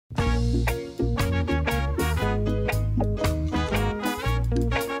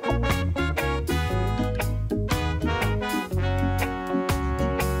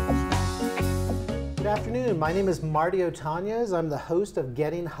My name is Marty Otanias. I'm the host of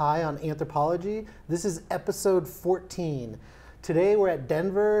Getting High on Anthropology. This is episode 14. Today we're at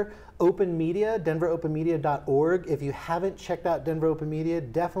Denver Open Media, denveropenmedia.org. If you haven't checked out Denver Open Media,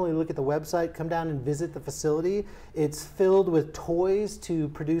 definitely look at the website. Come down and visit the facility. It's filled with toys to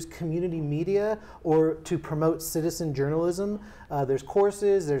produce community media or to promote citizen journalism. There's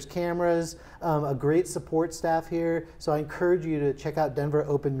courses, there's cameras, a great support staff here. So I encourage you to check out Denver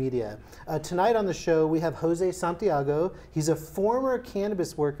Open Media. Tonight on the show, we have Jose Santiago. He's a former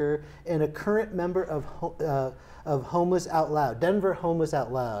cannabis worker and a current member of Homeless Outloud, Denver Homeless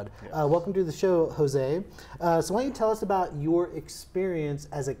Outloud. Yes. Welcome to the show, Jose. So why don't you tell us about your experience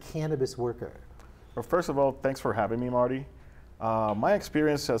as a cannabis worker? Well, first of all, thanks for having me, Marty. My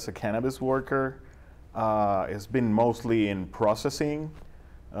experience as a cannabis worker has been mostly in processing,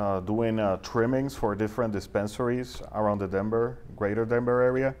 doing trimmings for different dispensaries around the greater Denver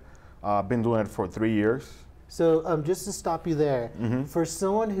area. I've been doing it for 3 years. So just to stop you there, for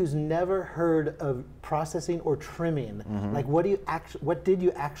someone who's never heard of processing or trimming, like what did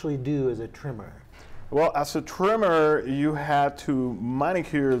you actually do as a trimmer? Well, as a trimmer, you had to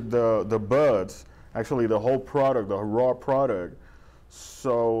manicure the buds, actually the whole product, the raw product,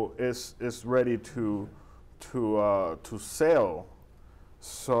 so it's ready to sell.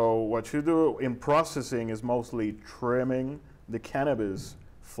 So what you do in processing is mostly trimming the cannabis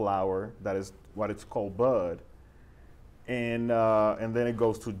flower, that is what it's called bud, and then it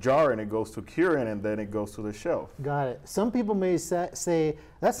goes to jar, and it goes to curing, and then it goes to the shelf. Got it. Some people may say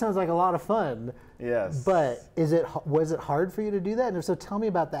that sounds like a lot of fun. Yes. But was it hard for you to do that? And if so, tell me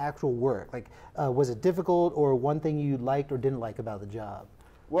about the actual work. Like, was it difficult, or one thing you liked or didn't like about the job?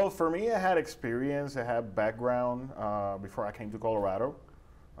 Well, for me, I had experience, I had background before I came to Colorado,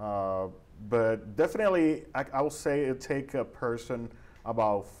 but definitely I would say it take a person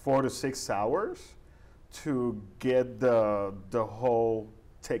about 4 to 6 hours to get the whole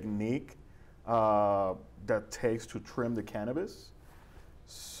technique that takes to trim the cannabis.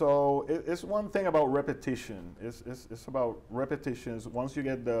 So it's one thing about repetition. It's about repetitions. Once you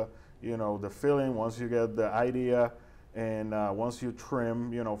get the feeling, once you get the idea, and once you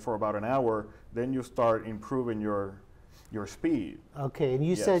trim for about an hour, then you start improving your speed. Okay, and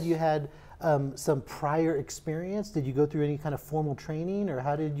you said you had some prior experience. Did you go through any kind of formal training, or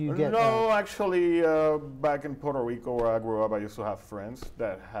how did you get? No, actually, back in Puerto Rico where I grew up, I used to have friends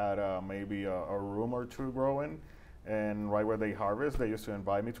that had maybe a room or two growing, and right where they harvest, they used to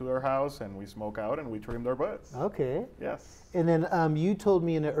invite me to their house, and we smoke out and we trim their buds. Okay. Yes. And then you told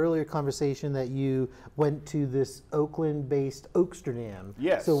me in an earlier conversation that you went to this Oakland-based Oaksterdam.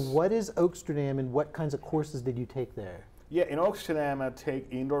 Yes. So what is Oaksterdam, and what kinds of courses did you take there? Yeah, in Oaksterdam, I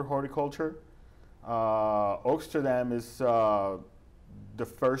take indoor horticulture. Oaksterdam is the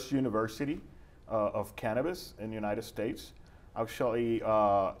first university of cannabis in the United States. Actually,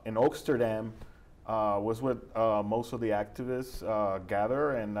 in Oaksterdam was where most of the activists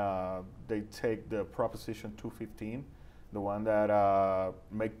gather, and they take the Proposition 215, the one that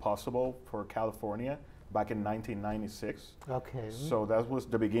made possible for California back in 1996. Okay. So that was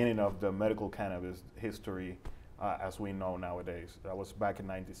the beginning of the medical cannabis history as we know nowadays. That was back in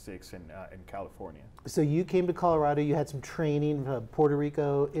 '96 in California. So you came to Colorado, you had some training from Puerto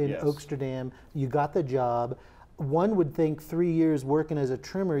Rico in Yes. Oaksterdam, you got the job. One would think 3 years working as a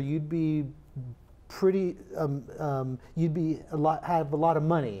trimmer, you'd be pretty, have a lot of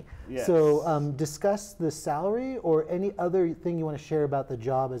money. Yes. So discuss the salary or any other thing you want to share about the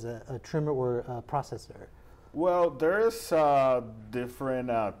job as a trimmer or a processor. Well, there's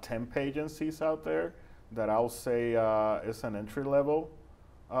different temp agencies out there that I'll say is an entry-level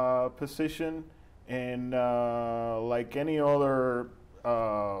position, and like any other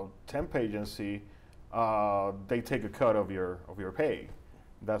temp agency, they take a cut of your pay.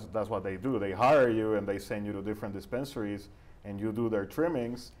 That's what they do. They hire you and they send you to different dispensaries, and you do their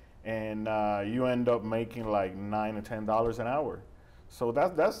trimmings, and you end up making like $9 to $10 an hour. So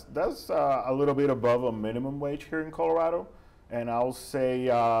that's a little bit above a minimum wage here in Colorado, and I'll say.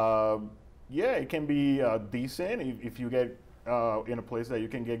 Yeah, it can be decent if you get in a place that you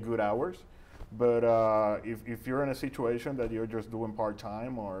can get good hours. But if you're in a situation that you're just doing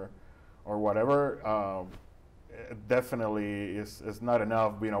part-time or whatever, definitely it's not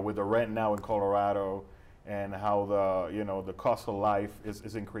enough. With the rent now in Colorado and how the cost of life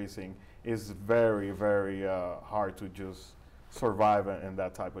is increasing, it's very, very hard to just survive in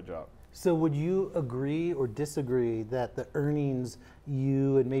that type of job. So would you agree or disagree that the earnings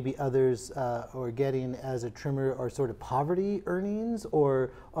you and maybe others are getting as a trimmer are sort of poverty earnings,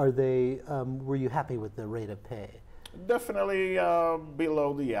 or are they, were you happy with the rate of pay? Definitely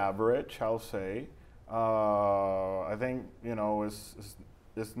below the average, I'll say. I think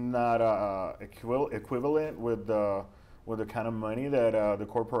it's not equivalent with the kind of money that the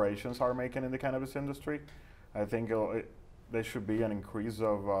corporations are making in the cannabis industry. I think there should be an increase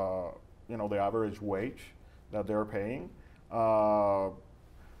of the average wage that they're paying. I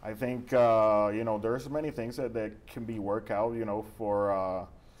think there's many things that can be worked out,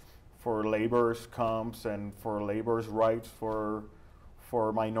 for labor's comps and for labor's rights for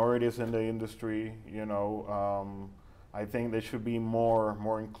minorities in the industry. I think there should be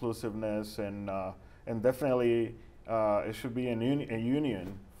more inclusiveness and definitely it should be a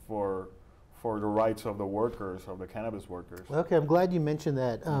union for the rights of the workers, of the cannabis workers. Okay, I'm glad you mentioned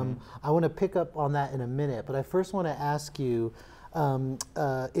that. I want to pick up on that in a minute, but I first want to ask you,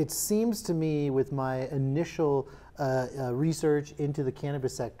 it seems to me with my initial research into the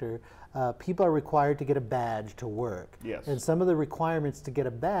cannabis sector, people are required to get a badge to work. Yes. And some of the requirements to get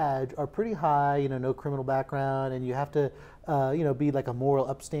a badge are pretty high, no criminal background, and you have to be like a moral,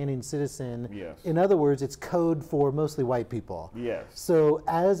 upstanding citizen. Yes. In other words, it's code for mostly white people. Yes. So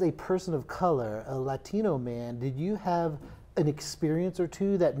as a person of color, a Latino man, did you have an experience or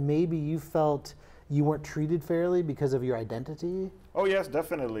two that maybe you felt you weren't treated fairly because of your identity? Oh yes,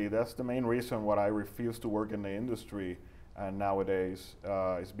 definitely. That's the main reason why I refuse to work in the industry nowadays.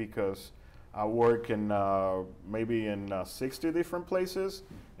 Is because I work in maybe in 60 different places,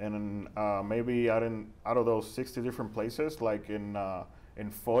 and maybe out of those 60 different places, like in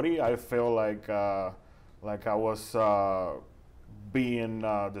 40, I feel like I was being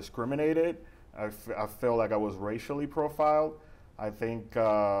discriminated. I feel like I was racially profiled. I think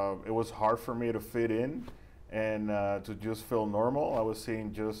it was hard for me to fit in and to just feel normal. I was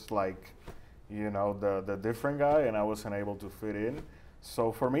seeing just like, the different guy, and I wasn't able to fit in.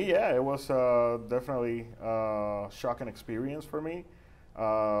 So for me, yeah, it was definitely a shocking experience for me.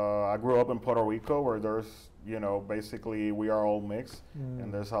 I grew up in Puerto Rico, where there's, basically we are all mixed,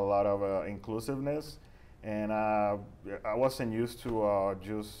 and there's a lot of inclusiveness. And I wasn't used to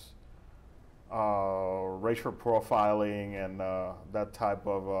just racial profiling and that type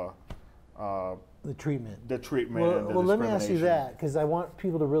of the treatment. The treatment and the well, let me ask you discrimination. that, because I want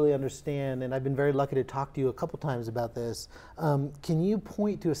people to really understand, and I've been very lucky to talk to you a couple times about this. Can you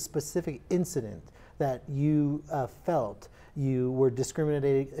point to a specific incident that you felt you were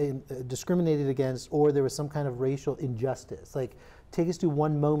discriminated against, or there was some kind of racial injustice? Like, take us to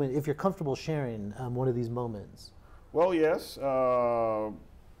one moment, if you're comfortable sharing one of these moments. Well, yes.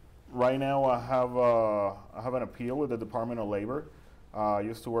 Right now, I have an appeal with the Department of Labor. I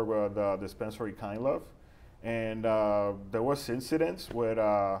used to work with the dispensary Kind Love, and there was incidents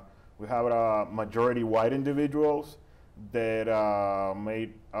where we have majority white individuals that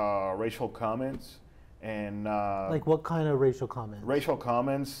made racial comments, and Like what kind of racial comments? racial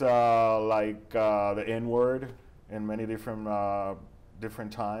comments like the N-word in many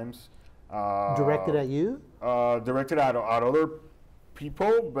different times. Directed at you? Directed at other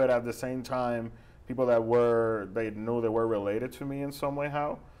people, but at the same time, people that they knew they were related to me in some way,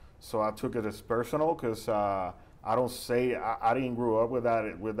 how. So I took it as personal, because I didn't grow up with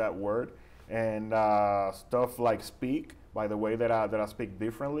that word, and stuff like speak, by the way that I speak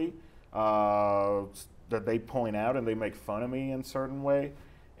differently, that they point out and they make fun of me in a certain way,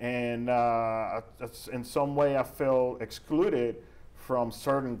 and in some way I feel excluded from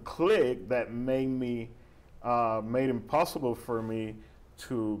certain clique that made impossible for me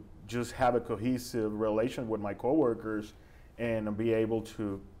to just have a cohesive relation with my coworkers and be able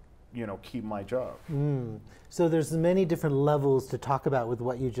to, keep my job. So there's many different levels to talk about with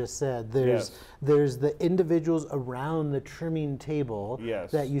what you just said. There's the individuals around the trimming table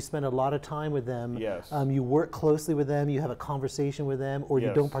that you spend a lot of time with them. Yes. You work closely with them, you have a conversation with them, or you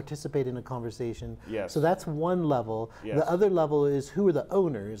Yes. don't participate in a conversation. Yes. So that's one level. Yes. The other level is who are the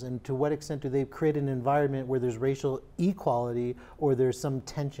owners, and to what extent do they create an environment where there's racial equality or there's some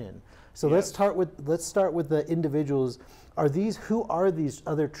tension. So let's start with the individuals. Who are these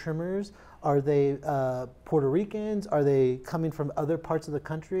other trimmers? Are they Puerto Ricans? Are they coming from other parts of the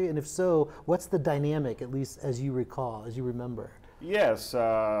country? And if so, what's the dynamic, at least as you recall, as you remember? Yes,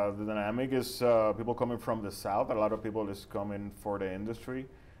 the dynamic is people coming from the South. A lot of people is coming for the industry.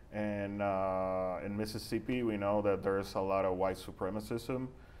 And in Mississippi, we know that there's a lot of white supremacism.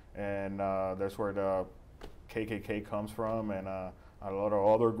 And that's where the KKK comes from, and a lot of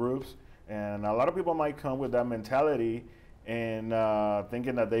other groups. And a lot of people might come with that mentality and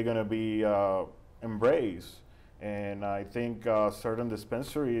thinking that they're going to be embraced. And I think certain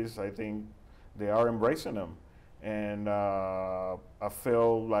dispensaries, I think they are embracing them. And I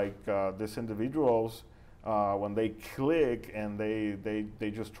feel like these individuals when they click and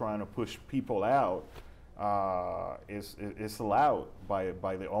they just trying to push people out, is allowed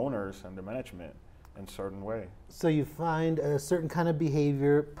by the owners and the management in a certain way. So you find a certain kind of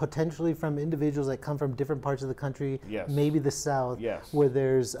behavior potentially from individuals that come from different parts of the country, Yes. maybe the South, Yes. where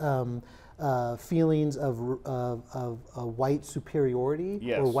there's feelings of white superiority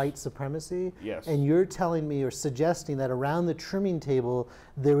Yes. or white supremacy. Yes. And you're telling me or suggesting that around the trimming table,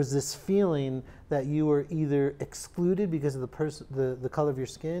 there was this feeling that you were either excluded because of the color of your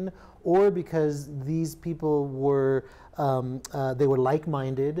skin, or because these people were they were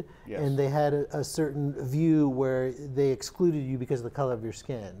like-minded, Yes. and they had a certain view where they excluded you because of the color of your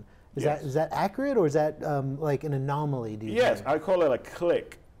skin. Yes. Is that accurate, or is that like an anomaly? Do you Yes, think? I call it a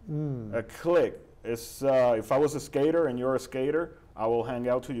click. A click. It's if I was a skater and you're a skater, I will hang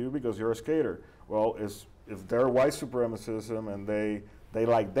out to you because you're a skater. Well, if they're white supremacism and they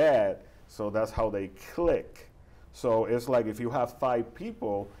like that, so that's how they click. So it's like if you have 5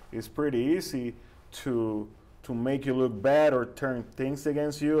 people, it's pretty easy to make you look bad or turn things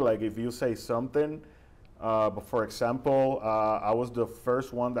against you. Like if you say something, but for example, I was the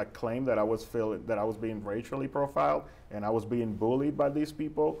first one that claimed that I was being racially profiled and I was being bullied by these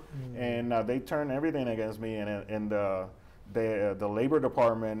people, and they turned everything against me. And the labor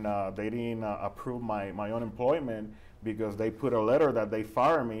department, they didn't approve my unemployment because they put a letter that they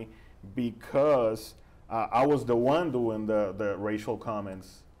fired me because I was the one doing the racial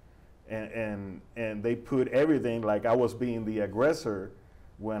comments, and they put everything like I was being the aggressor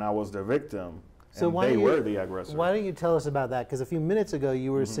when I was the victim. So and they were the aggressor. Why don't you tell us about that? Because a few minutes ago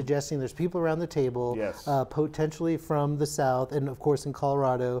you were suggesting there's people around the table, Yes. Potentially from the South, and of course in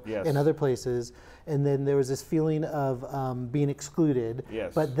Colorado Yes. and other places, and then there was this feeling of being excluded.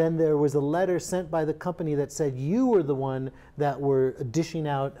 Yes. But then there was a letter sent by the company that said you were the one that were dishing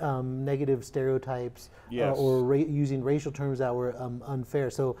out negative stereotypes, Yes. or using racial terms that were unfair.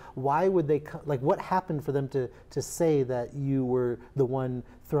 So why would they, what happened for them to say that you were the one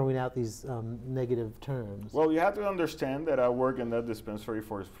throwing out these negative terms? Well, you have to understand that I worked in that dispensary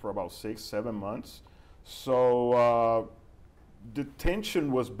for about 6-7 months. So the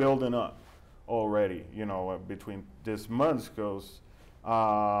tension was building up already, between these months, because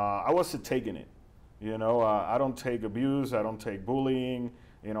I wasn't taking it. I don't take abuse, I don't take bullying.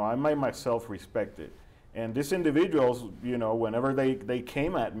 I made myself respected. And these individuals, whenever they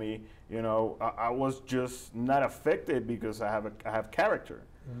came at me, I was just not affected because I have character.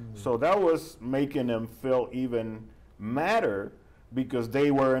 So that was making them feel even madder because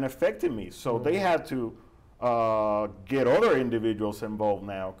they weren't affecting me. So they had to get other individuals involved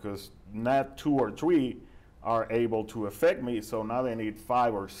now, because not 2 or 3 are able to affect me. So now they need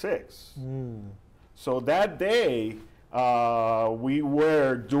 5 or 6. So that day, we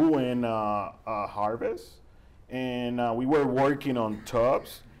were doing a harvest, and we were working on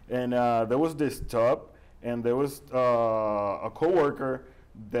tubs. And there was this tub, and there was a coworker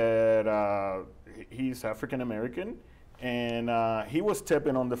that he's African American, and he was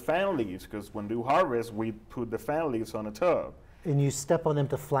stepping on the fan leaves, because when we harvest, we put the fan leaves on a tub. And you step on them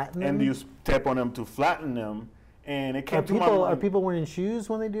to flatten them? And you step on them to flatten them. And it came to my Are mind. people wearing shoes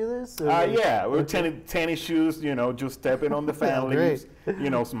when they do this? Yeah, we're tennis shoes, just stepping on the fan leaves,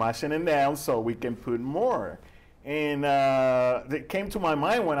 smashing it down so we can put more. And it came to my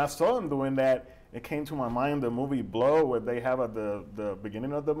mind when I saw them doing that. It came to my mind the movie Blow, where they have at the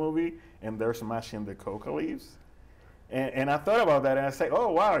beginning of the movie, and they're smashing the coca leaves. And I thought about that, and I said,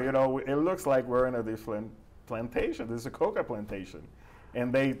 oh, wow, it looks like we're in a different plantation. This is a coca plantation.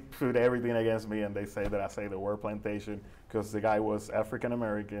 And they put everything against me, and they say that I say the word plantation because the guy was African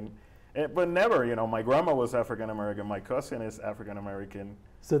American. But never, my grandma was African American. My cousin is African American.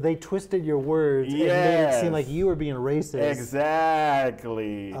 So they twisted your words Yes. and made it seem like you were being racist.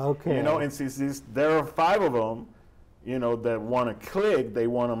 Exactly. Okay. And since there are 5 of them, that want to click, they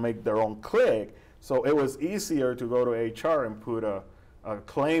want to make their own click. So it was easier to go to HR and put a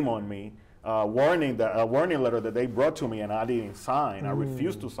claim on me, a warning letter that they brought to me, and I didn't sign. I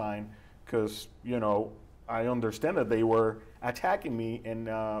refused to sign because, I understand that they were attacking me and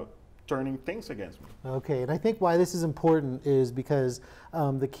turning things against me. Okay, and I think why this is important is because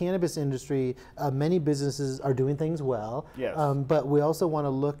the cannabis industry, many businesses are doing things well. Yes. But we also want to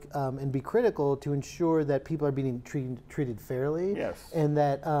look and be critical to ensure that people are being treated fairly. Yes. And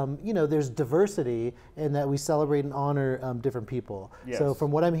that there's diversity, and that we celebrate and honor different people. Yes. So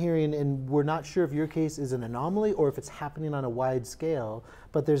from what I'm hearing, and we're not sure if your case is an anomaly or if it's happening on a wide scale,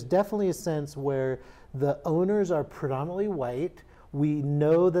 but there's definitely a sense where the owners are predominantly white, We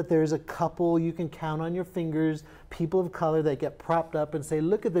know that there's a couple you can count on your fingers, people of color that get propped up and say,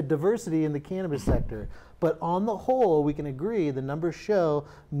 look at the diversity in the cannabis sector. But on the whole, we can agree, the numbers show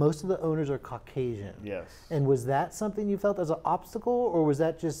most of the owners are Caucasian. Yes. And was that something you felt as an obstacle, or was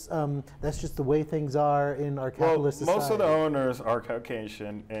that just, that's just the way things are in our capitalist society? Most of the owners are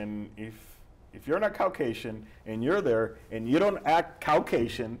Caucasian, and if you're not Caucasian and you're there and you don't act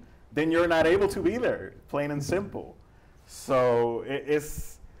Caucasian, then you're not able to be there, plain and simple. So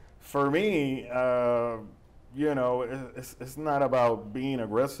it's, for me, you know, it's not about being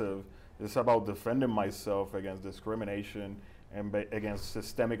aggressive. It's about defending myself against discrimination and against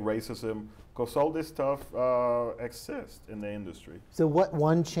systemic racism, because all this stuff exists in the industry. So what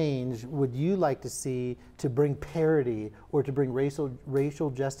one change would you like to see to bring parity or to bring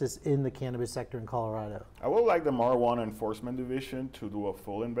racial justice in the cannabis sector in Colorado? I would like the Marijuana Enforcement Division to do a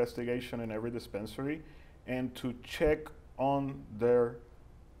full investigation in every dispensary and to check on their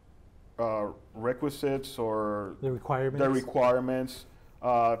requisites or the requirements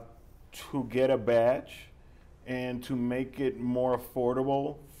to get a badge and to make it more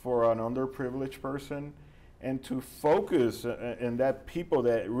affordable for an underprivileged person, and to focus in that people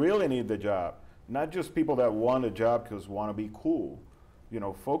that really need the job, not just people that want a job because want to be cool. You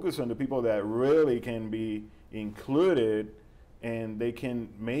know, focus on the people that really can be included and they can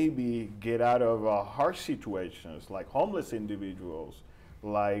maybe get out of harsh situations, like homeless individuals,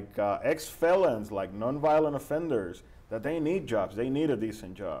 like ex-felons, like nonviolent offenders, that they need jobs, they need a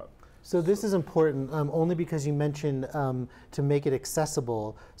decent job. So this is important only because you mentioned to make it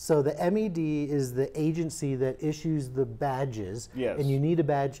accessible. So the MED is the agency that issues the badges, yes. And you need a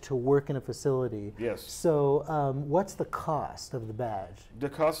badge to work in a facility. Yes. So what's the cost of the badge? The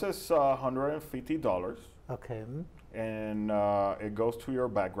cost is $150. Okay. And it goes to your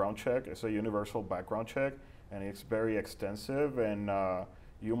background check. It's a universal background check, and it's very extensive, and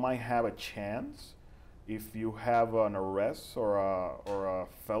you might have a chance if you have an arrest or a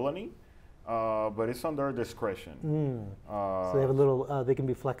felony, but it's under discretion. So they have a little, they can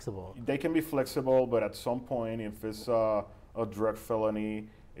be flexible. They can be flexible, but at some point, if it's a drug felony,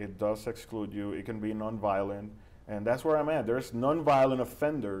 it does exclude you. It can be nonviolent, and that's where I'm at. There's nonviolent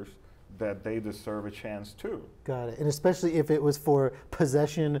offenders that they deserve a chance too. Got it. And especially if it was for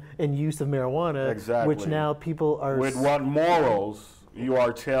possession and use of marijuana, exactly. Which now people are... With what morals you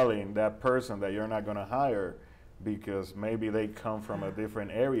are telling that person that you're not going to hire because maybe they come from a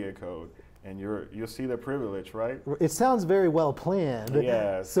different area code, and you see the privilege, right? It sounds very well planned.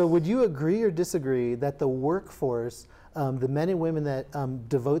 Yes. So would you agree or disagree that the workforce, the men and women that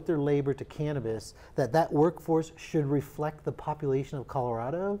devote their labor to cannabis, that workforce should reflect the population of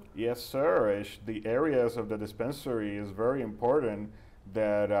Colorado? Yes, sir. The areas of the dispensary is very important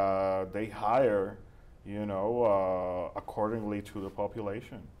that they hire, you know, accordingly to the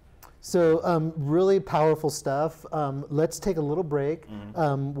population. So really powerful stuff. Let's take a little break.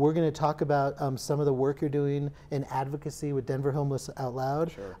 We're going to talk about some of the work you're doing in advocacy with Denver Homeless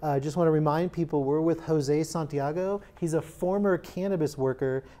Outloud. Sure. I just want to remind people we're with Jose Santiago. He's a former cannabis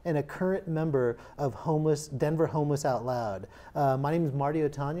worker and a current member of Denver Homeless Outloud. My name is Marty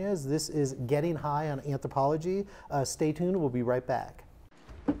Otanez. This is Getting High on Anthropology. Stay tuned. We'll be right back.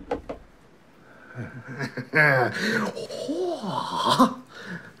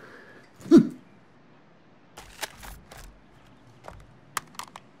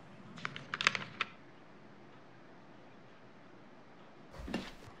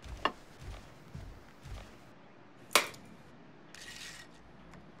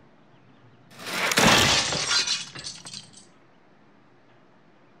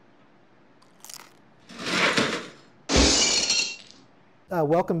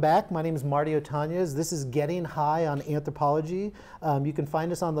 Welcome back. My name is Marty Otanez. This is Getting High on Anthropology. You can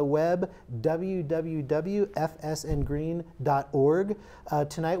find us on the web, www.fsngreen.org.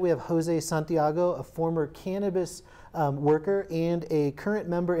 Tonight we have Jose Santiago, a former cannabis worker and a current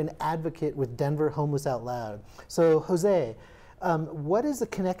member and advocate with Denver Homeless Outloud. So Jose, what is the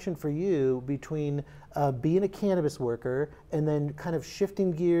connection for you between being a cannabis worker and then kind of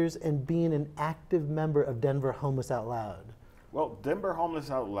shifting gears and being an active member of Denver Homeless Outloud? Well, Denver Homeless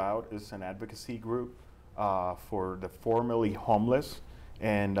Outloud is an advocacy group for the formerly homeless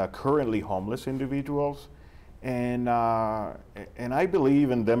and currently homeless individuals, and I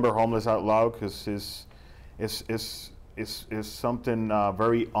believe in Denver Homeless Outloud because it's something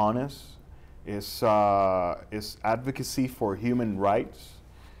very honest. It's advocacy for human rights,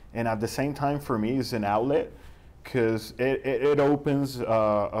 and at the same time, for me, it's an outlet because it opens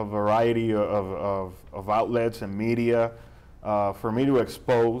a variety of outlets and media. For me to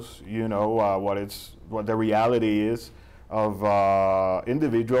expose, you know, what the reality is of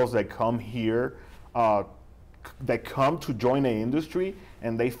individuals that come here, that come to join the industry,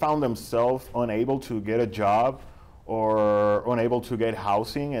 and they found themselves unable to get a job or unable to get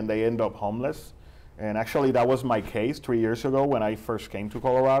housing, and they end up homeless. And actually, that was my case 3 years ago when I first came to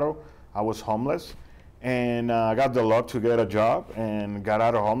Colorado. I was homeless, and I got the luck to get a job and got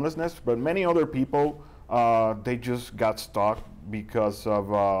out of homelessness. But many other people, they just got stuck because of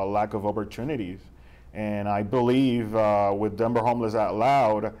lack of opportunities. And I believe with Denver Homeless Out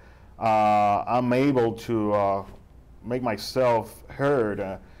Loud, I'm able to make myself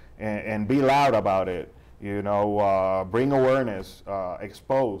heard and be loud about it. You know, bring awareness,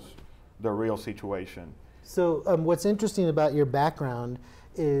 expose the real situation. So what's interesting about your background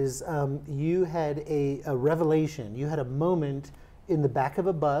is you had a revelation. You had a moment in the back of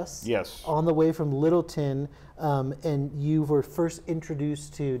a bus. Yes. On the way from Littleton, and you were first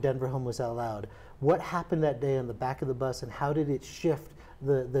introduced to Denver Homeless Out Loud. What happened that day on the back of the bus, and how did it shift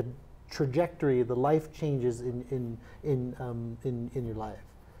the trajectory, the life changes in your life?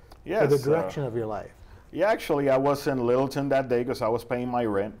 Yes. Or the direction of your life? Yeah, actually, I was in Littleton that day because I was paying my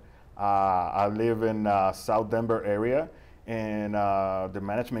rent. I live in South Denver area, and the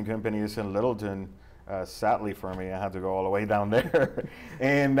management company is in Littleton. Sadly for me, I had to go all the way down there.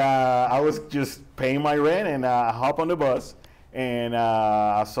 And I was just paying my rent, and I hop on the bus, and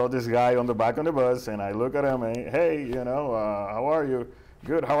I saw this guy on the back of the bus, and I look at him and, hey, you know, how are you?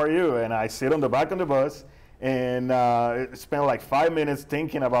 Good, how are you? And I sit on the back of the bus, and spent like 5 minutes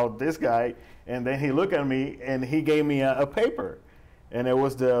thinking about this guy, and then he looked at me, and he gave me a paper. And it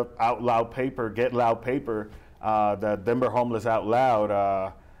was the Out Loud paper, Get Loud paper, that Denver Homeless Out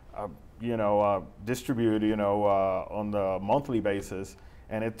Loud, distribute, on the monthly basis.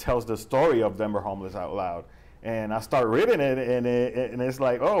 And it tells the story of Denver Homeless Out Loud. And I start reading it, and it's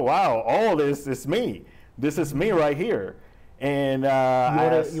like, oh, wow, all this is me. This is me right here. And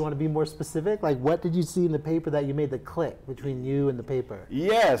you want to be more specific? Like, what did you see in the paper that you made the click between you and the paper?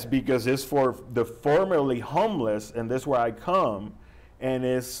 Yes, because it's for the formerly homeless, and that's where I come. And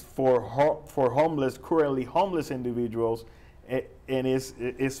it's for homeless, currently homeless individuals, and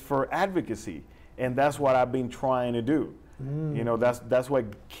it's for advocacy, and that's what I've been trying to do. You know, that's what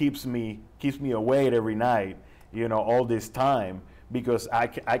keeps me awake every night. You know, all this time, because I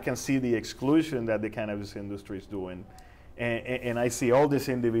can see the exclusion that the cannabis industry is doing, and I see all these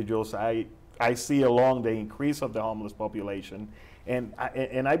individuals. I see along the increase of the homeless population. And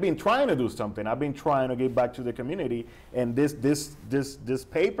I've been trying to do something. I've been trying to give back to the community, and this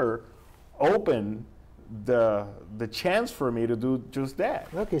paper opened the chance for me to do just that.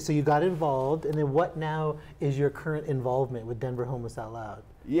 Okay, so you got involved, and then what now is your current involvement with Denver Homeless Out Loud?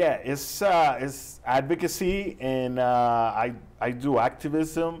 Yeah, it's advocacy, and I do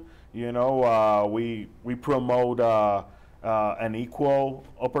activism. You know, we promote an equal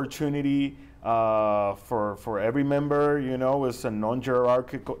opportunity. For every member, you know, it's a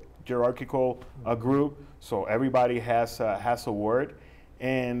non-hierarchical group, so everybody has a word,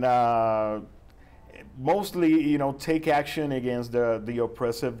 and mostly, you know, take action against the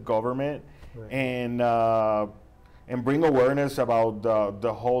oppressive government, right. And bring awareness about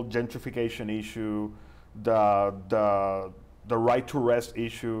the whole gentrification issue, the right to rest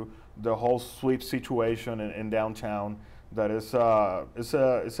issue, the whole sweep situation in downtown. That is,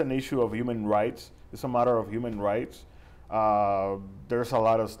 it's an issue of human rights. It's a matter of human rights. There's a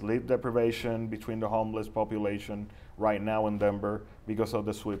lot of sleep deprivation between the homeless population right now in Denver because of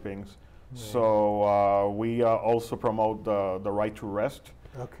the sweepings. Yeah. So we also promote the right to rest.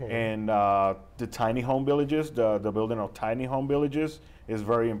 Okay. And the tiny home villages, the building of tiny home villages is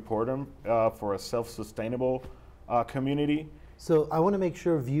very important for a self-sustainable community. So I want to make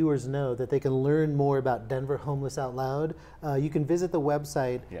sure viewers know that they can learn more about Denver Homeless Out Loud. You can visit the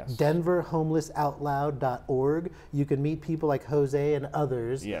website, yes. denverhomelessoutloud.org. You can meet people like Jose and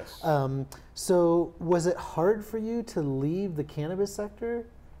others. Yes. So was it hard for you to leave the cannabis sector?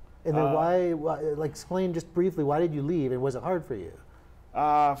 And then why, like, explain just briefly, why did you leave, and was it hard for you?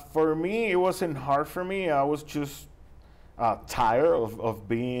 For me, it wasn't hard for me. I was just tired of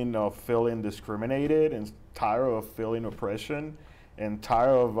feeling discriminated, and tired of feeling oppression, and tired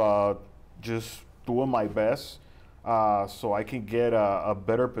of just doing my best so I can get a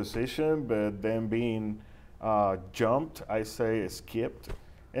better position, but then being jumped, I say skipped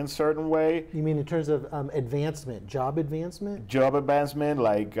in certain way. You mean in terms of advancement, job advancement? Job advancement,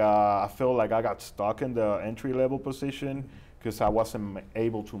 like I feel like I got stuck in the entry-level position because I wasn't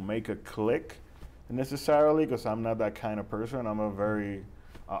able to make a click necessarily, because I'm not that kind of person. I'm a very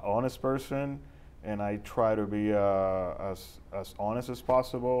honest person, and I try to be as honest as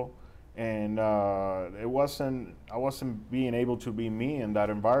possible, and I wasn't being able to be me in that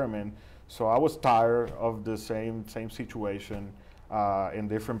environment. So I was tired of the same situation in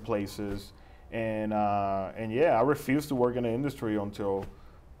different places, and yeah, I refused to work in the industry until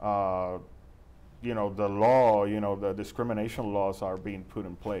the law, the discrimination laws are being put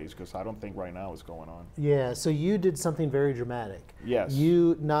in place, because I don't think right now it's going on. Yeah, so you did something very dramatic. Yes.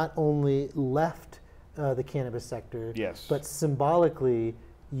 You not only left the cannabis sector, Yes. but symbolically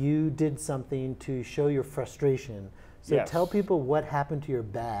you did something to show your frustration. So Yes. tell people what happened to your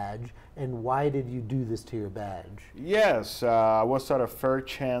badge and why did you do this to your badge? Yes, I was at a Fair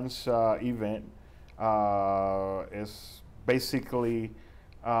Chance event. It's basically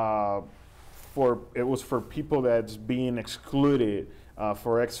it was for people that's being excluded,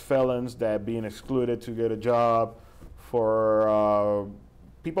 for ex-felons that being excluded to get a job, for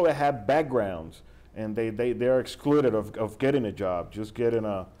people that have backgrounds and they're excluded of getting a job, just getting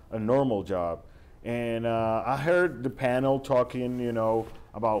a normal job. And I heard the panel talking,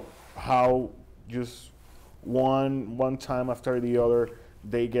 about how just one time after the other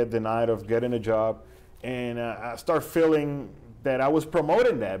they get denied of getting a job, and I start feeling that I was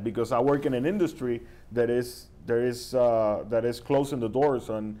promoting that because I work in an industry that is closing the doors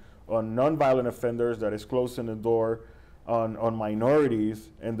on nonviolent offenders, that is closing the door on minorities,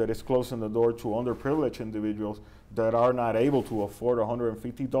 and that is closing the door to underprivileged individuals that are not able to afford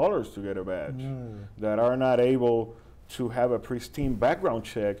 $150 to get a badge, that are not able to have a pristine background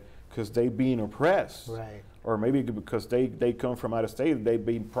check because they've been oppressed. Right. Or maybe because they come from out of state, they've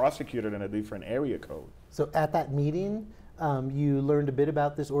been prosecuted in a different area code. So at that meeting, you learned a bit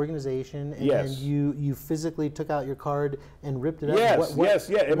about this organization, and Yes. you physically took out your card and ripped it up. Yes, yes,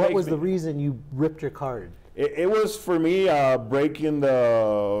 yeah. What was the reason you ripped your card? It was for me breaking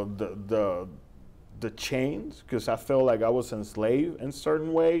the chains, because I felt like I was enslaved in a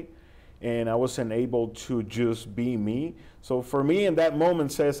certain way, and I wasn't able to just be me. So for me, in that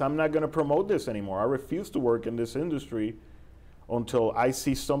moment, says I'm not going to promote this anymore. I refuse to work in this industry until I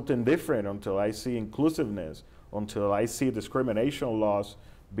see something different, until I see inclusiveness, until I see discrimination laws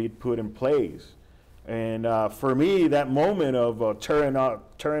be put in place. And for me, that moment of tearing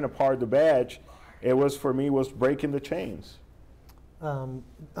apart the badge, was breaking the chains.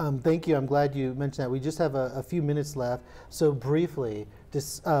 Thank you. I'm glad you mentioned that. We just have a few minutes left. So briefly,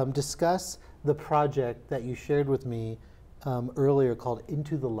 discuss the project that you shared with me earlier called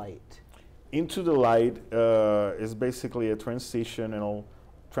Into the Light. Into the Light is basically a transitional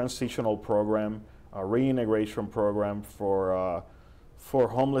program, a reintegration program for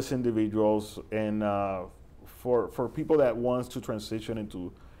homeless individuals and for people that wants to transition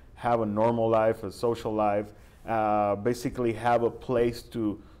into have a normal life, a social life, basically have a place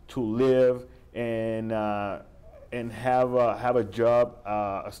to live and have a job,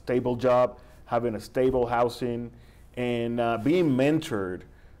 a stable job, having a stable housing, and being mentored.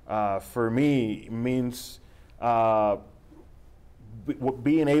 For me means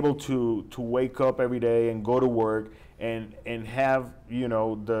being able to wake up every day and go to work and have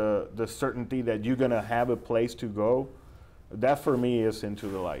the certainty that you're gonna have a place to go. That for me is Into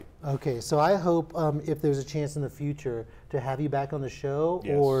the Light. Okay, so I hope if there's a chance in the future to have you back on the show,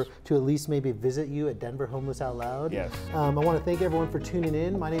 Yes. or to at least maybe visit you at Denver Homeless Outloud. Yes. I want to thank everyone for tuning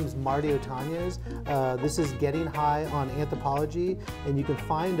in. My name is Marty Otanez. This is Getting High on Anthropology, and you can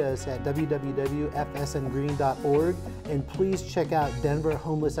find us at www.fsngreen.org. And please check out Denver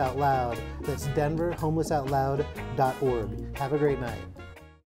Homeless Out Loud. That's denverhomelessoutloud.org. Have a great night.